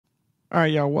All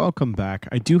right, y'all, welcome back.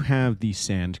 I do have the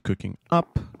sand cooking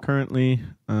up currently.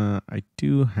 I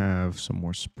do have some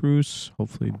more spruce.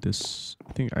 Hopefully this,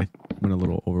 I think I went a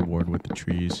little overboard with the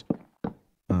trees.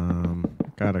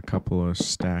 Got a couple of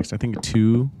stacks. I think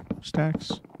 2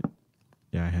 stacks.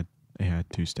 Yeah, I had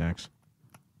 2 stacks.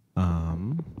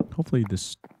 Hopefully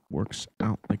this works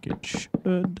out like it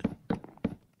should.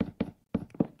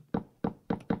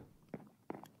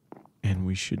 And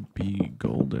we should be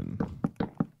golden.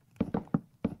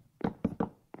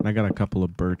 And I got a couple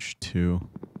of birch too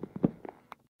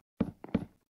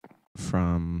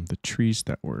from the trees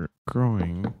that were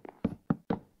growing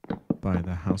by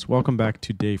the house. Welcome back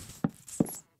to day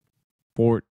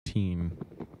 14.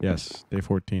 Yes, day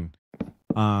 14.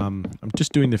 I'm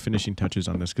just doing the finishing touches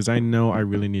on this because I know I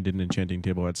really needed an enchanting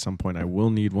table at some point. I will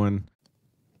need one.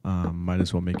 Might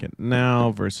as well make it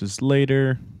now versus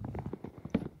later.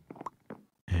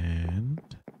 And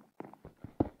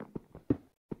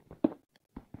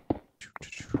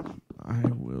I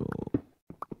will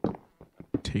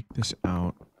take this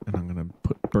out and I'm going to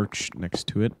put birch next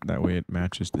to it. That way it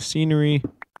matches the scenery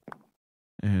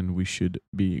and we should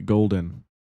be golden.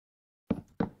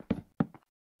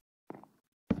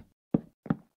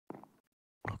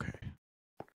 Okay.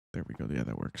 There we go. Yeah,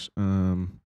 that works. Oh,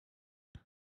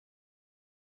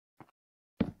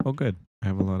 good. I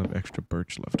have a lot of extra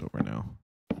birch left over now.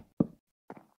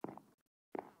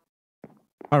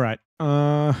 All right.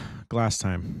 Glass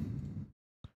time.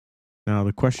 Now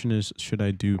the question is, should I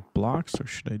do blocks or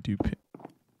should I do pin?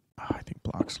 Oh, I think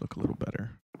blocks look a little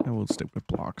better. I will stick with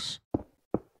blocks.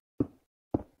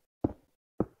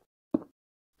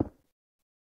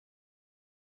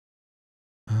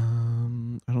 I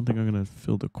don't think I'm gonna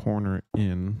fill the corner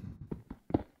in.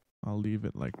 I'll leave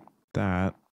it like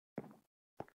that.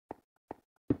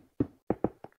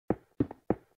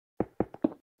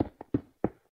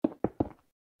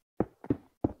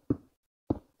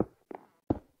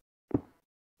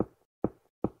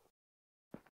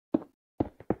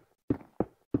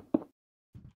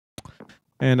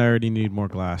 And I already need more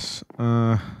glass.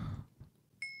 Crapola.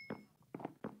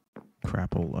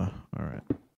 All right.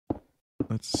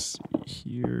 Let's see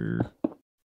here.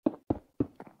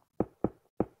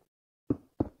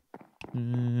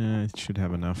 I should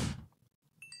have enough.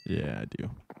 Yeah, I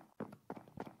do.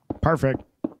 Perfect.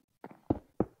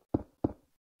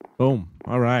 Boom.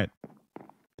 All right.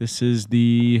 This is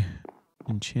the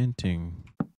enchanting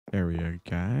area,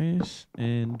 guys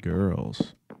and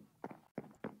girls.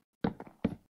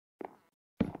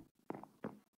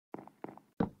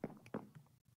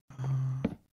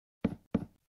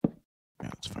 Yeah,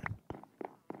 that's fine.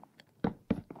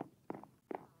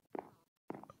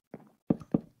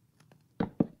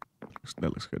 That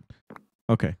looks good.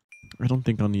 Okay. I don't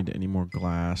think I'll need any more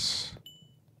glass.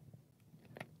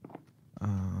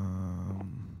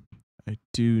 I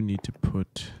do need to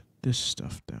put this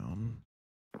stuff down.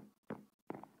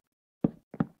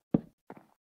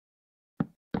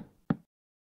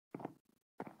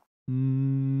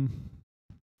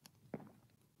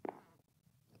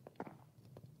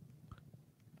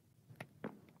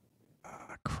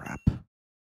 Crap.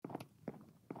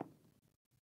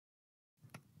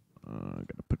 I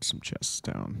gotta put some chests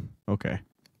down. Okay.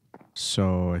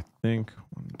 So I think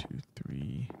 1, 2,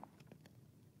 3.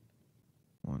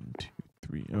 1, 2,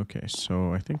 3. Okay,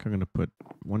 so I think I'm gonna put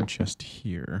one chest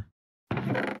here.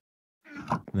 And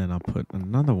then I'll put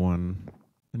another one.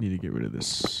 I need to get rid of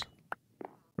this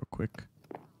real quick.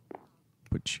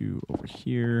 Put you over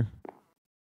here.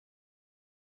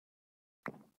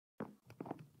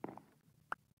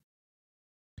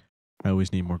 I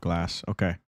always need more glass.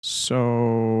 Okay.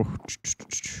 So,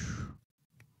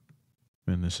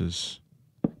 and this is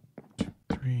 2,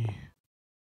 3.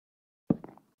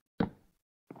 I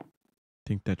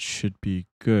think that should be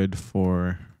good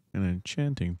for an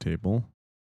enchanting table.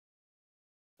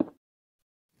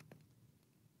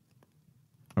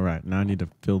 All right, now I need to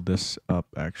fill this up,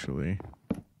 actually.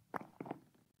 I'm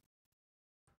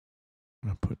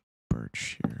going to put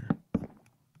birch here.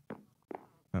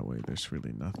 That way there's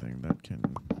really nothing that can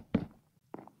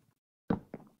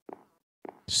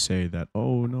say that,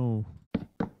 oh no,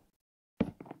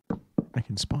 I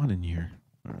can spawn in here.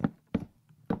 All right.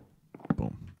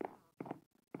 Boom.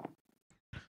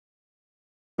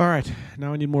 All right,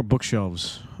 now I need more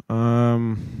bookshelves.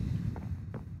 And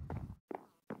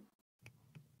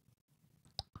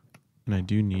I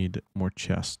do need more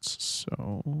chests,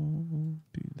 so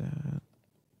do that.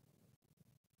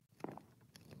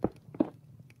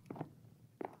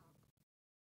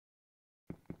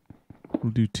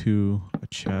 We'll do 2, a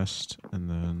chest, and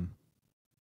then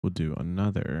we'll do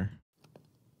another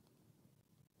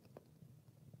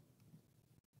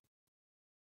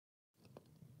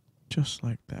Just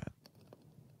like that.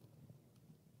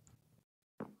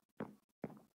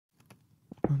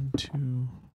 1, 2,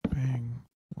 bang,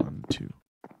 1, 2.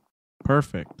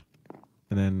 Perfect.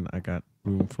 And then I got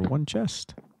room for one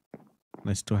chest. And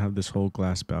I still have this whole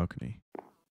glass balcony.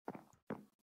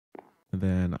 And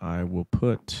then I will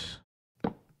put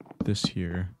this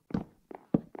here.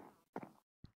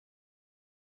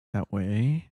 That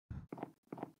way.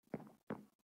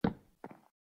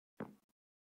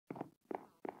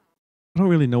 I don't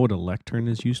really know what a lectern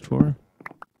is used for,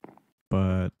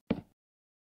 but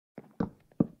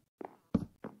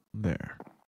there.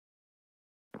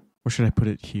 Or should I put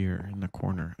it here in the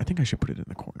corner? I think I should put it in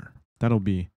the corner. That'll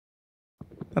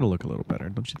look a little better,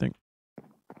 don't you think?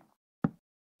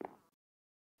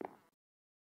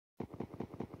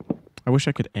 I wish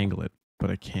I could angle it,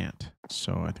 but I can't.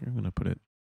 So I think I'm going to put it...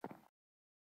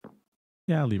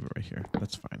 Yeah, I'll leave it right here.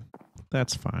 That's fine.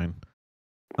 That's fine.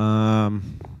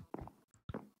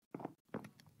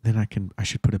 Then I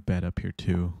should put a bed up here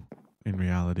too, in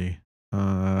reality.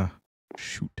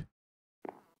 Shoot.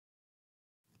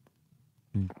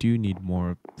 I do need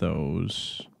more of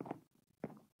those.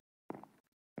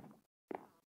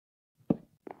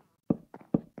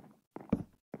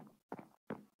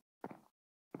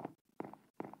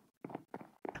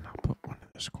 And I'll put one in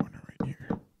this corner right here.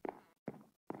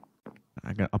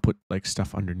 I'll put like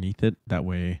stuff underneath it. That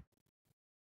way,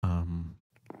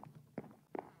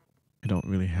 I don't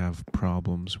really have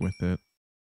problems with it.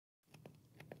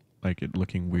 Like it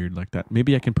looking weird like that.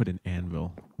 Maybe I can put an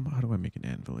anvil. How do I make an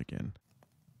anvil again?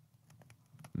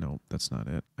 No, that's not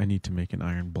it. I need to make an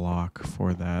iron block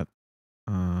for that.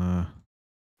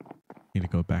 Need to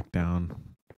go back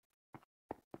down.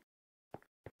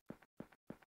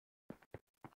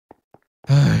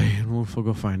 And we'll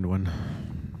go find one.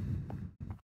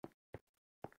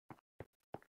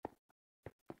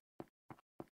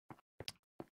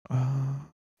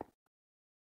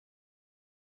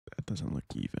 That doesn't look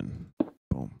even.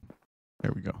 Boom.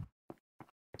 There we go.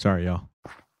 Sorry, y'all.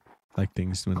 I like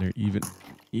things when they're even.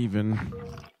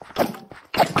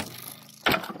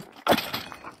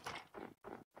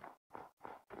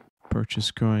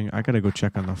 Purchase going. I gotta go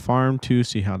check on the farm too,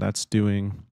 see how that's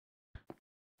doing.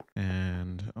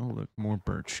 And oh look, more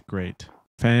birch. Great.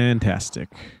 Fantastic.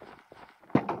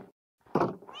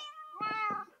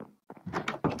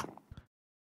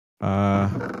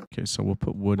 Okay, so we'll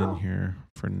put wood in here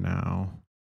for now.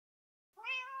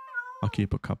 I'll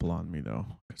keep a couple on me though,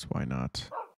 because why not?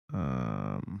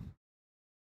 I'll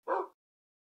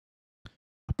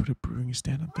put a brewing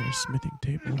stand up there, a smithing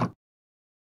table.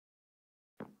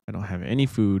 I don't have any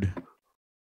food.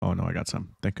 Oh no, I got some.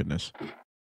 Thank goodness.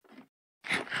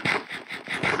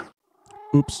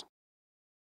 Oops.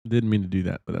 Didn't mean to do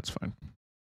that, but that's fine.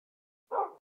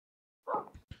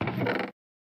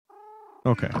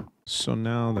 Okay, so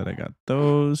now that I got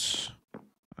those,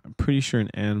 I'm pretty sure an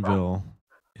anvil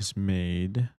is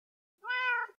made.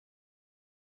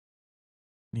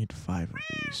 Need 5 of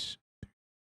these.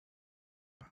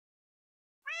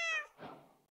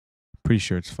 Pretty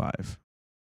sure it's 5.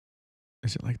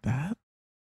 Is it like that?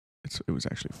 It was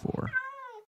actually 4.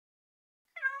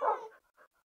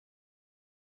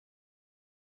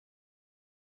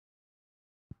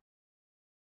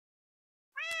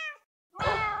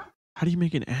 How do you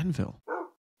make an anvil?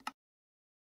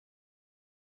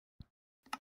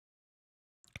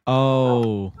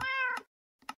 Oh.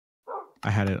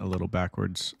 I had it a little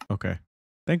backwards. Okay.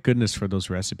 Thank goodness for those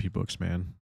recipe books,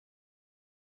 man.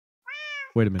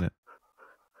 Wait a minute.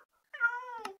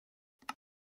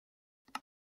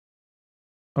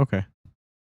 Okay.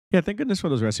 Yeah, thank goodness for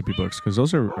those recipe books, because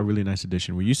those are a really nice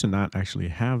addition. We used to not actually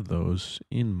have those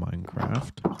in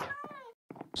Minecraft.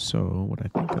 So what I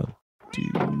think I'll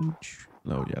do...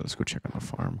 Oh yeah, let's go check on the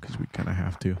farm, because we kind of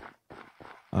have to.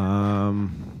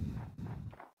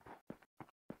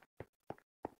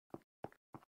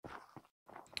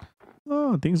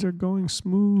 Oh, things are going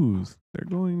smooth. They're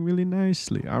going really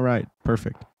nicely. All right,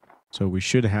 perfect. So we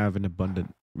should have an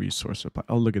abundant resource supply.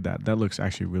 Oh, look at that. That looks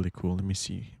actually really cool. Let me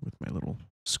see with my little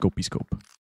scopey scope.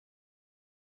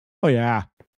 Oh, yeah.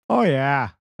 Oh,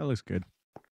 yeah. That looks good.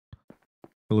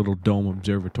 A little dome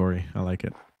observatory. I like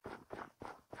it.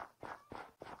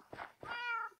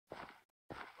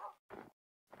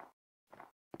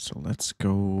 So let's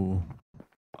go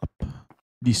up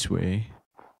this way.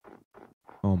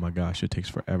 Oh my gosh, it takes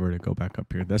forever to go back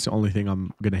up here. That's the only thing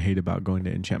I'm going to hate about going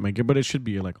to enchantment gear, but it should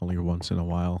be like only once in a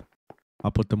while. I'll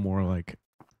put the more like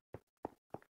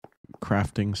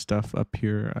crafting stuff up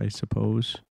here, I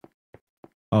suppose.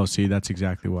 Oh, see, that's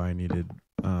exactly why I needed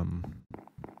a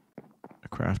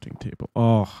crafting table.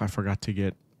 Oh, I forgot to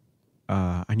get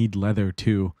I need leather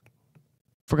too.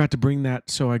 Forgot to bring that,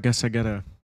 so I guess I gotta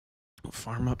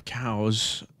farm up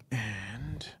cows.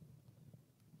 And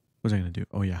what was I gonna do?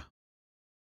 Oh yeah,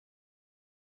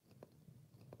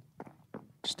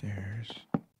 stairs.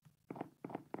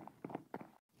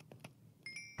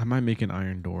 I might make an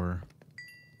iron door.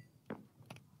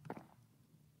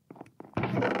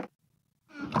 Iron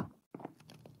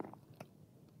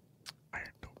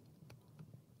door.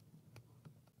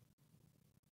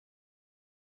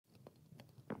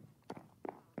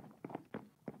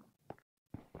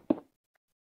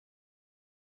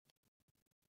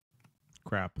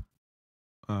 Crap.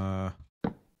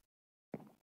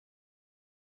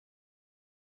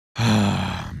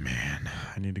 Man,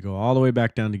 I need to go all the way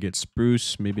back down to get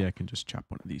spruce. Maybe I can just chop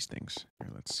one of these things.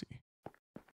 Here, let's see.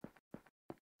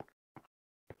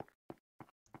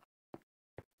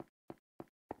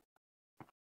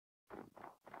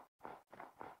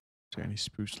 Is there any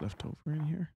spruce left over in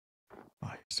here?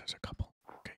 Oh, yes, there's a couple.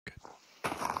 Okay, good.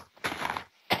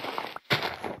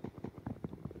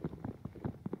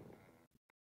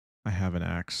 I have an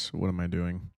axe. What am I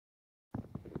doing?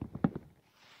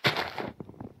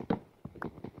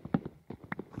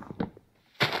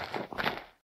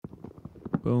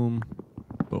 Boom.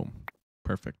 Boom.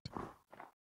 Perfect.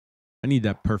 I need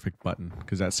that perfect button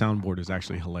because that soundboard is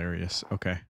actually hilarious.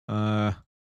 Okay. Boom.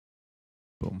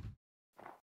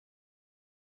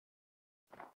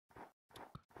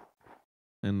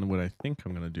 And what I think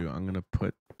I'm gonna do, I'm gonna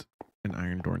put an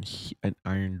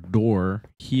iron door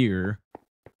here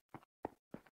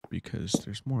because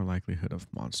there's more likelihood of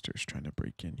monsters trying to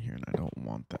break in here, and I don't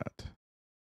want that.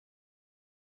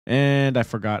 And I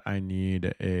forgot I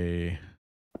need a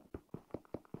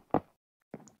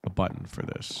button for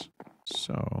this.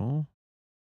 So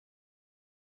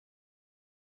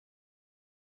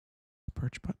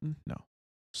perch button? No.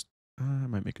 I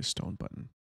might make a stone button.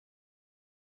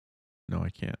 No, I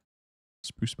can't.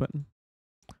 Spruce button?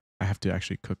 I have to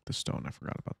actually cook the stone. I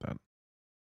forgot about that.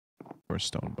 For a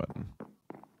stone button.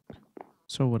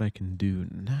 So what I can do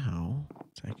now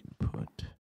is I can put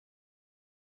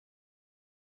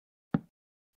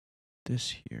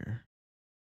this here.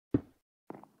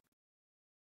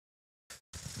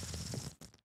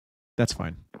 That's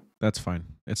fine. That's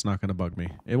fine. It's not going to bug me.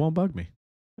 It won't bug me.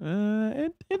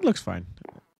 It looks fine.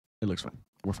 It looks fine.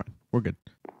 We're fine. We're good.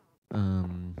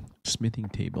 Smithing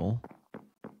table.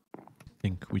 I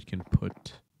think we can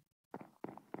put...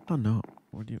 Oh no.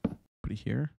 What do you put it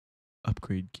here?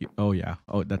 Upgrade gear. Oh yeah.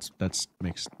 Oh, that's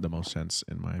makes the most sense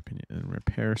in my opinion. And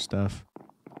repair stuff.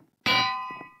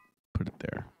 Put it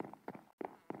there.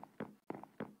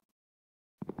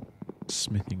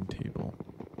 Smithing table.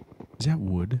 Is that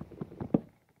wood?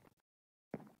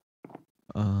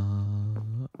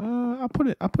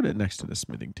 I'll put it next to the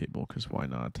smithing table because why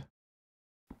not?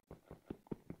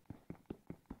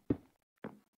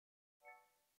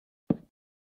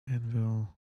 Anvil.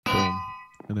 Boom.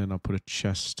 And then I'll put a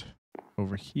chest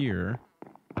over here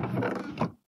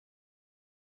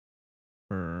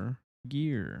for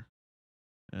gear.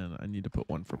 And I need to put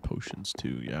one for potions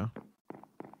too, yeah?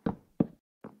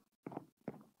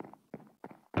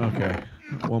 Okay.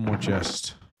 One more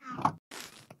chest.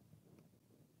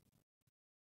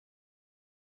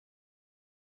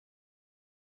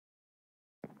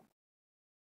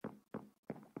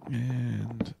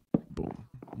 And boom.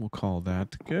 We'll call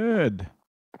that good.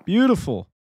 Beautiful.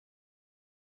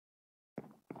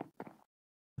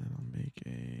 Then I'll make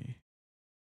a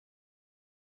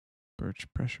birch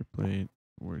pressure plate.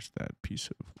 Where's that piece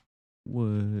of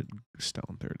wood?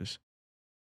 Stone. There it is.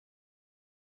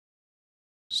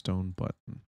 Stone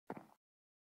button.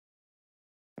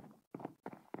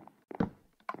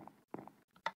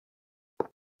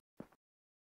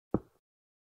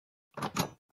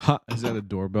 Ha! Is that a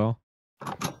doorbell?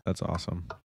 That's awesome.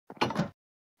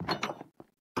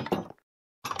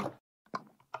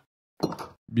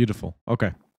 Beautiful.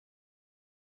 Okay.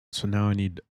 So now I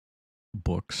need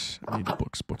books. I need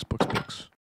books.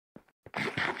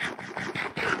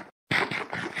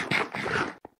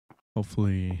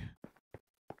 Hopefully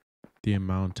the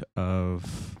amount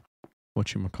of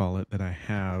whatchamacallit that I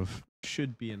have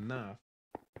should be enough.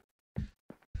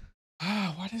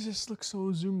 Why does this look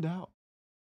so zoomed out?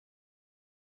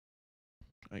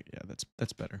 Yeah,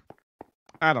 that's better.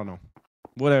 I don't know.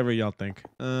 Whatever y'all think.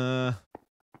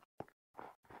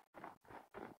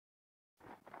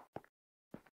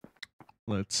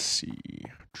 Let's see.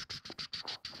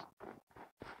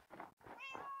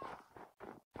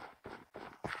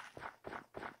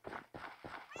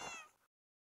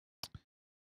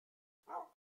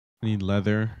 I need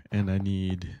leather and I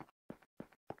need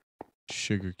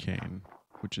sugar cane.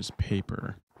 which is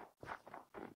paper.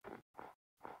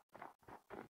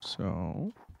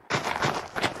 So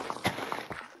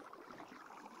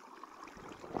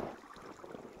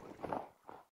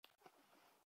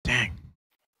dang.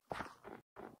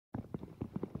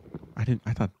 I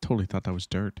totally thought that was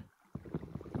dirt.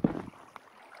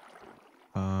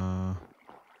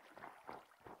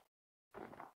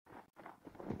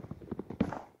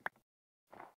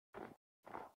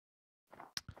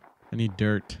 I need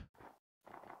dirt.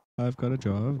 I've got a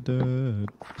jar of dirt.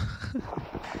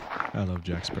 I love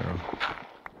Jack Sparrow.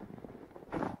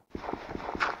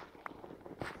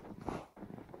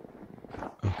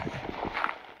 Okay.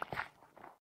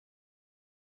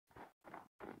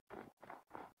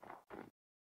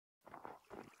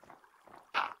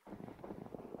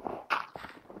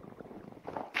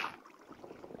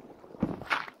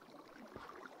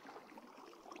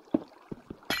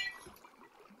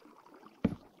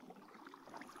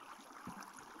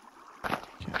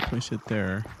 Can't place it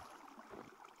there.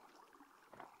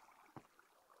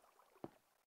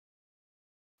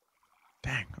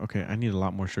 Dang. Okay, I need a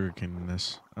lot more sugarcane than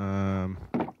this.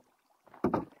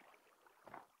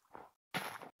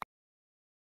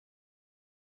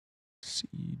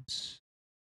 Seeds.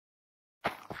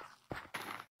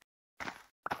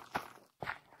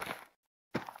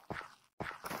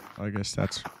 I guess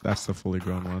that's the fully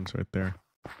grown ones right there.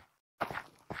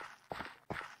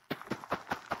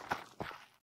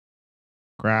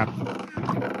 Crap. Don't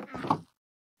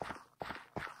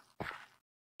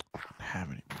have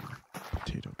any more.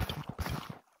 Potato.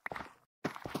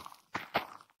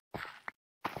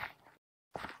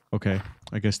 Okay,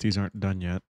 I guess these aren't done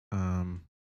yet.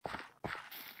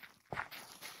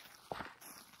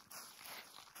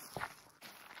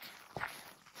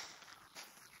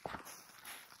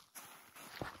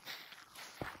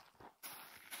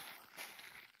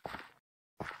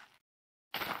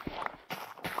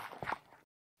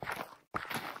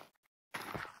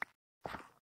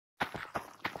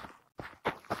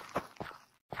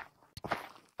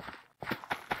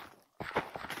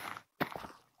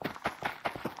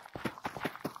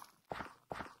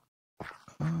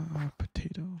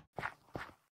 Potato.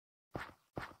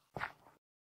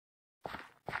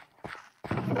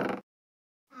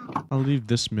 I'll leave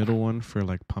this middle one for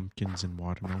like pumpkins and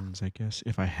watermelons, I guess,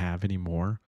 if I have any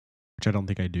more, which I don't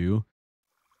think I do.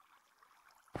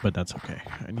 But that's okay.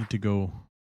 I need to go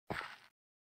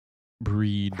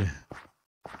breed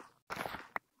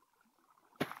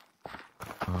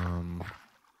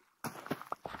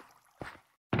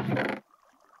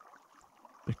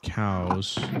the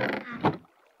cows.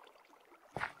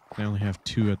 I only have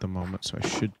 2 at the moment, so I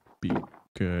should be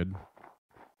good.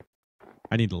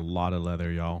 I need a lot of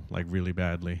leather, y'all, like really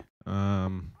badly.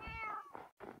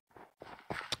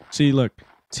 See, look.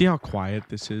 See how quiet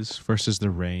this is versus the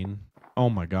rain? Oh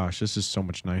my gosh, this is so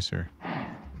much nicer.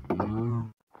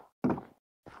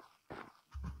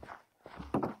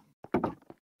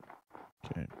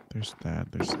 Okay, there's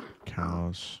that. There's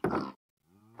cows,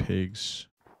 pigs.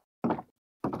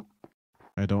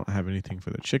 I don't have anything for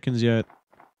the chickens yet,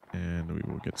 and we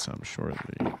will get some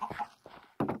shortly.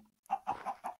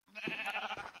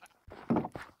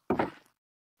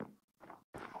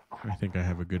 I think I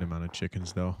have a good amount of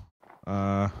chickens, though.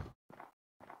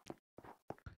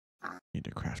 Need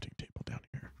a crafting table down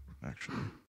here, actually.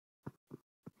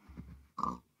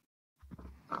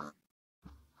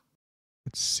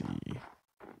 Let's see.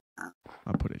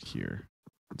 I'll put it here,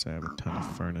 since I have a ton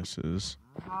of furnaces.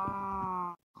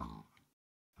 I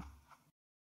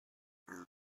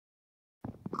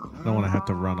don't want to have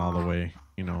to run all the way,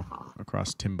 you know,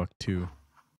 across Timbuktu.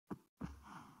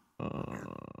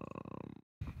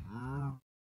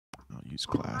 I'll use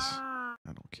glass. I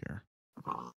don't care.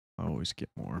 I always get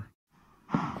more.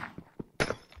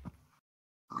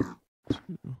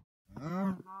 2.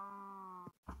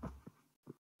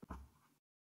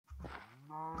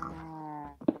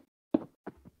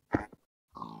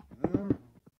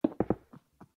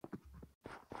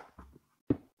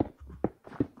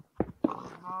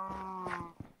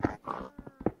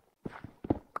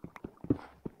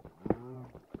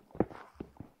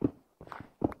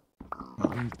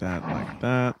 I'll leave that like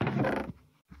that.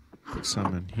 Put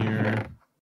some in here.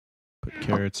 Put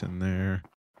carrots in there.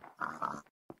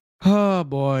 Oh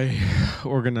boy,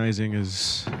 organizing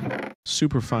is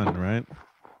super fun, right?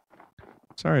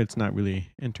 Sorry it's not really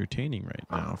entertaining right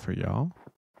now for y'all.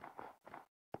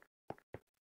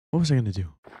 What was I going to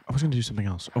do? I was going to do something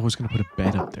else. Oh, I was going to put a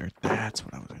bed up there. That's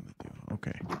what I was going to do.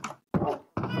 Okay.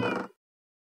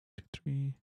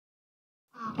 2,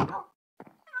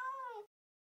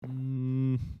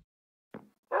 3.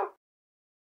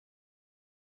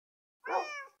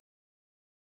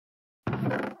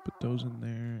 those in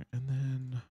there, and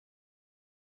then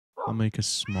I'll make a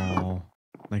small,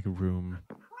 like, room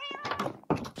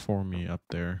for me up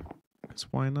there. Because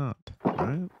why not,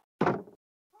 right?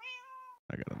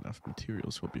 I got enough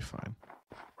materials, we'll be fine.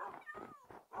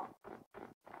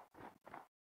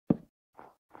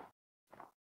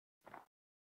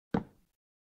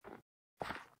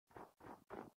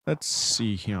 Let's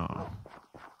see here.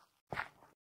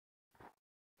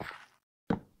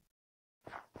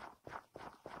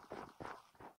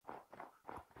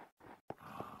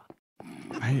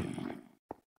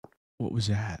 What was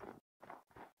that?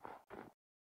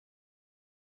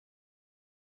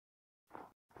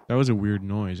 That was a weird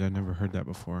noise. I never heard that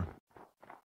before.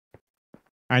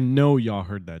 I know y'all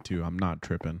heard that too. I'm not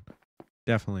tripping.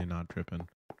 Definitely not tripping.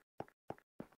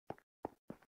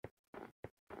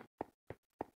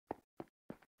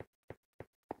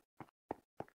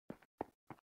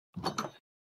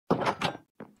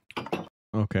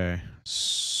 Okay.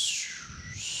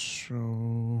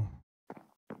 So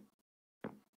I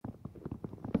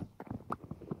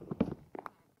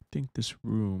think this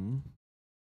room,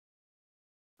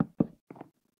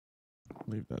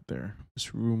 leave that there.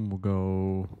 This room will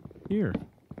go here.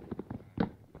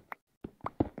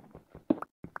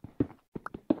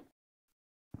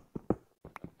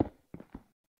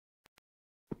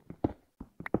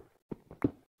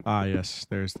 Ah, yes,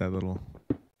 there's that little.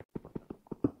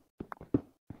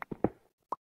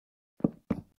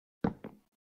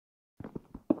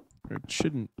 It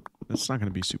shouldn't, it's not going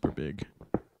to be super big.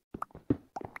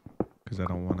 Because I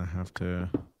don't want to have to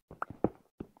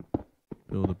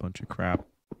build a bunch of crap.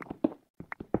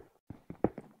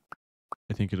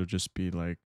 I think it'll just be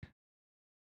like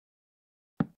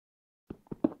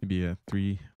maybe a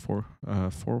 4 by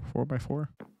 4.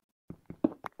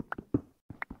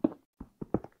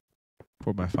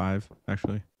 4 by 5,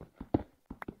 actually.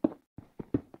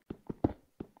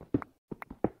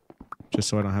 Just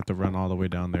so I don't have to run all the way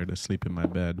down there to sleep in my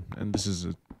bed. And this is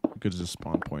as good as a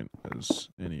spawn point as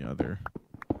any other.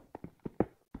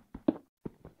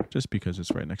 Just because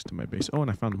it's right next to my base. Oh, and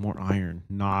I found more iron.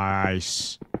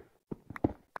 Nice.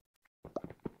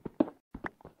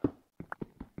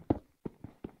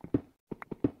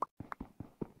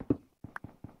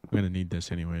 I'm going to need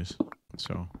this anyways.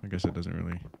 So I guess it doesn't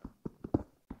really...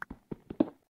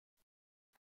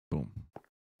 Boom.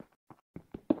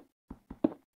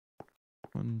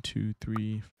 1, 2,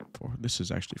 3, 4. This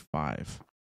is actually 5.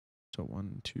 So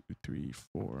 1, 2, 3,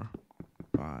 4,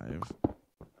 5.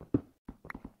 I'm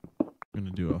going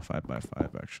to do a 5 by 5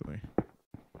 actually.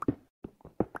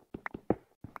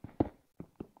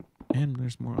 And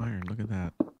there's more iron. Look at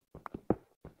that.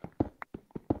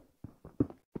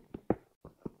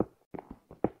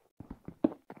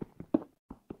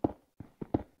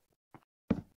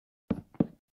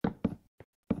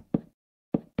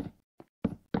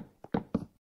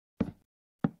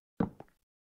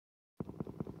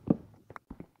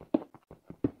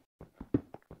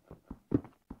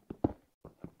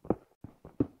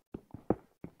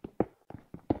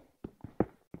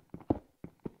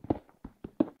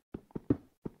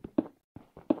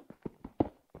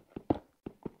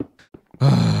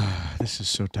 This is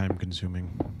so time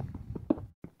consuming.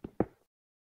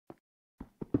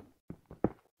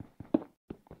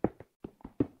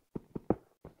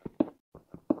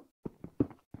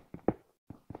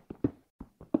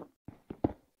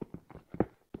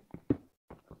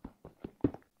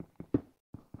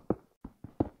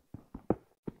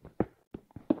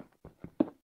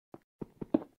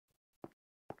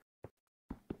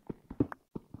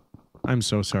 I'm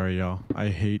so sorry, y'all. I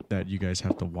hate that you guys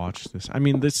have to watch this. I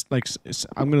mean, this, like,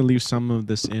 I'm going to leave some of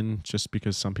this in just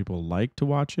because some people like to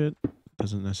watch it.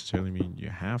 Doesn't necessarily mean you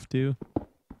have to.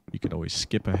 You could always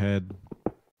skip ahead.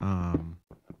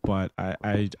 But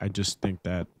I just think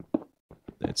that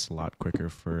it's a lot quicker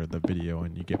for the video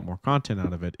and you get more content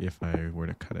out of it if I were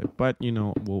to cut it. But, you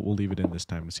know, we'll leave it in this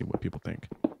time to see what people think.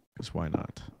 Because why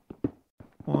not?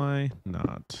 Why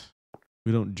not?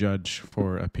 We don't judge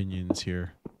for opinions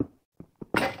here.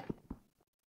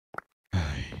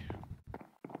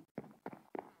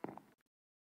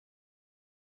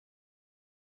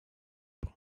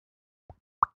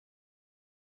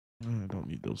 I don't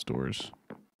need those doors.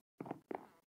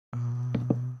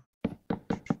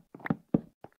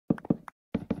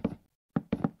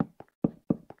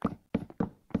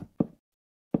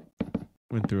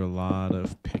 Went through a lot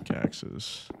of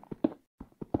pickaxes.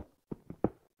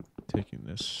 Taking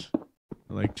this,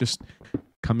 like, just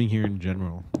coming here in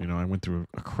general. You know, I went through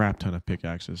a crap ton of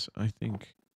pickaxes. I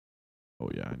think,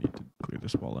 oh yeah, I need to clear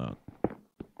this wall out.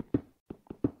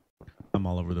 I'm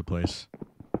all over the place.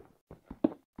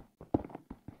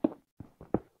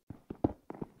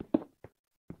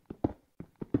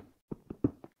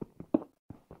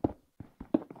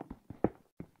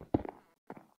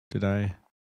 Did I?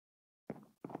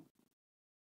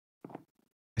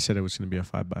 I said it was going to be a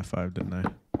 5x5, didn't I?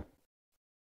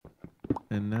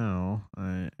 And now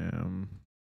I am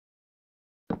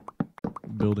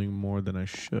building more than I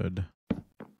should.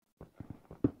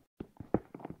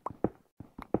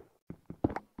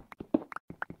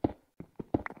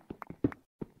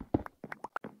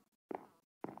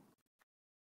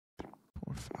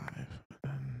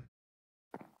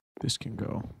 This can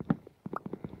go.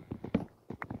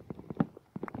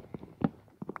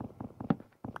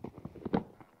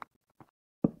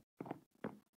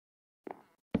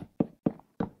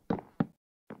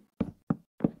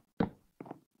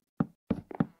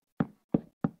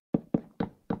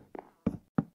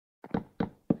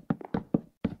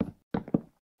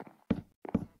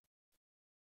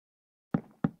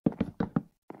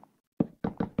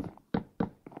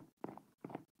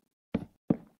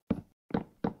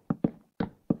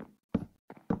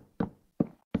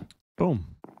 Boom.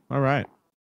 All right.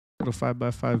 Little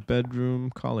 5x5 bedroom.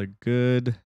 Call it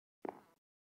good.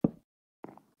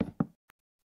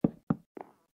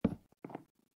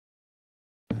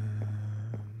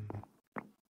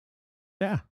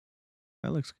 Yeah.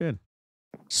 That looks good.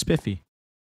 Spiffy.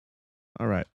 All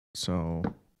right. So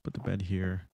put the bed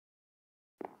here.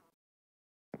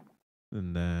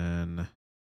 And then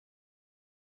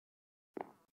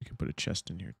you can put a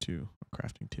chest in here too. A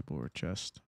crafting table or a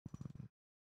chest.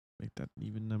 Make that an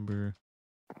even number.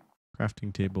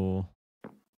 Crafting table.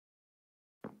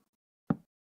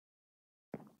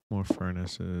 More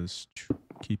furnaces.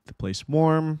 Keep the place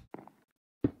warm.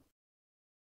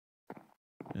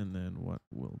 And then what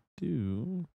we'll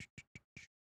do...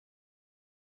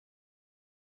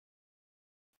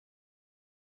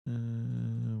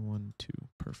 1, 2.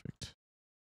 Perfect.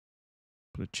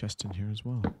 Put a chest in here as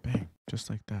well. Bang. Just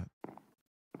like that.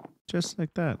 Just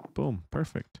like that. Boom.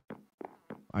 Perfect.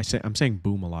 I'm saying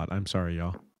boom a lot. I'm sorry,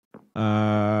 y'all.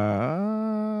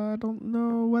 I don't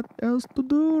know what else to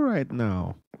do right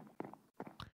now.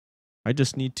 I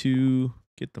just need to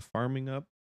get the farming up,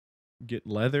 get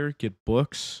leather, get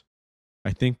books.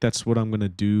 I think that's what I'm going to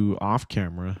do off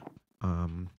camera.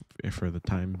 For the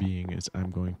time being is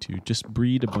I'm going to just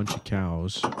breed a bunch of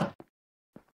cows,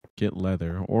 get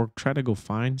leather, or try to go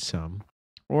find some.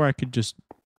 Or I could just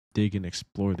dig and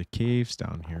explore the caves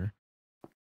down here.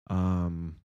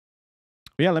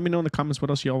 But yeah, let me know in the comments what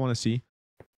else y'all want to see.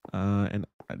 And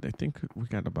I think we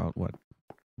got about what?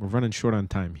 We're running short on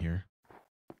time here.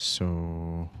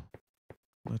 So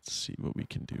let's see what we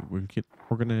can do. We'll get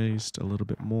organized a little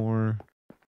bit more.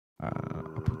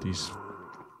 I'll put these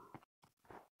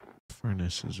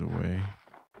furnaces away.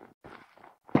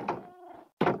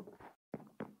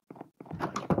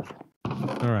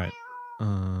 All right.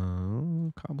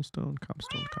 Cobblestone.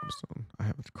 I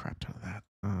have a crap ton of that.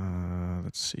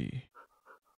 Let's see.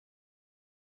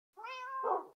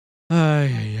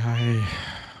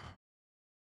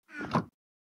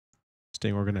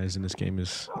 Staying organized in this game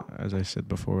is, as I said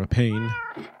before, a pain.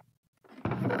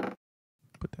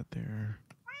 Put that there.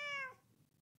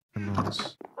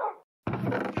 Emeralds. I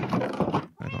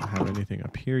don't have anything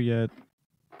up here yet.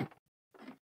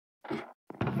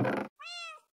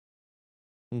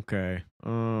 Okay.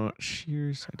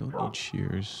 Shears. I don't need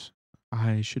shears.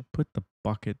 I should put the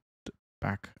bucket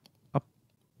back up.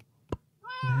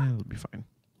 Yeah, it'll be fine.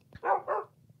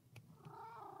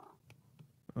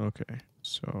 Okay,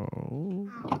 so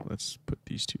let's put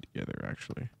these two together,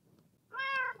 actually.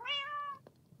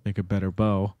 Make a better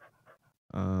bow.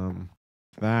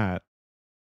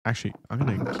 Actually, I'm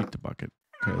going to keep the bucket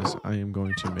because I am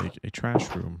going to make a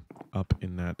trash room up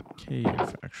in that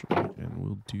cave, actually, and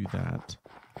we'll do that.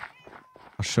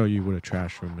 I'll show you what a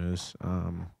trash room is.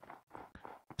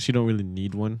 So you don't really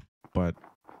need one, but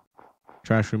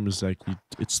trash room is like,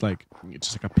 it's just like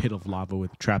a pit of lava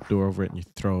with a trapdoor over it, and you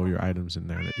throw your items in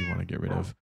there that you want to get rid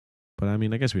of. But I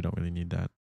mean, I guess we don't really need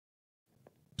that.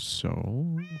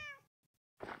 So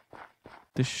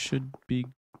this should be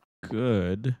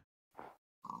good.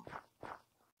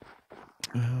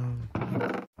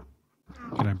 Can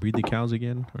I breed the cows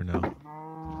again or no?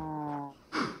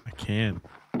 I can.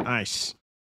 Nice.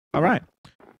 All right.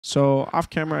 So off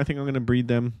camera, I think I'm going to breed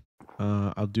them.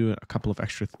 I'll do a couple of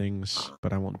extra things,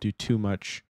 but I won't do too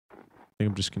much. I think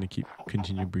I'm just going to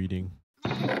continue breeding.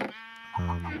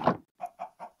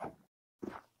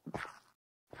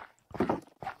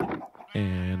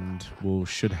 And we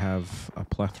should have a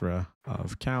plethora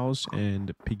of cows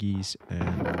and piggies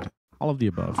and all of the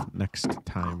above next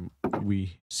time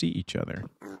we see each other.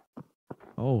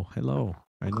 Oh, hello.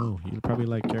 I know you probably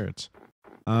like carrots.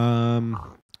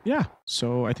 Yeah,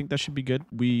 so I think that should be good.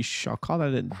 We shall call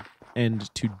that a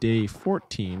end to day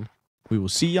 14. We will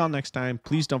see y'all next time.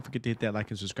 Please don't forget to hit that like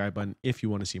and subscribe button if you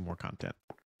want to see more content.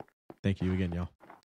 Thank you again, y'all.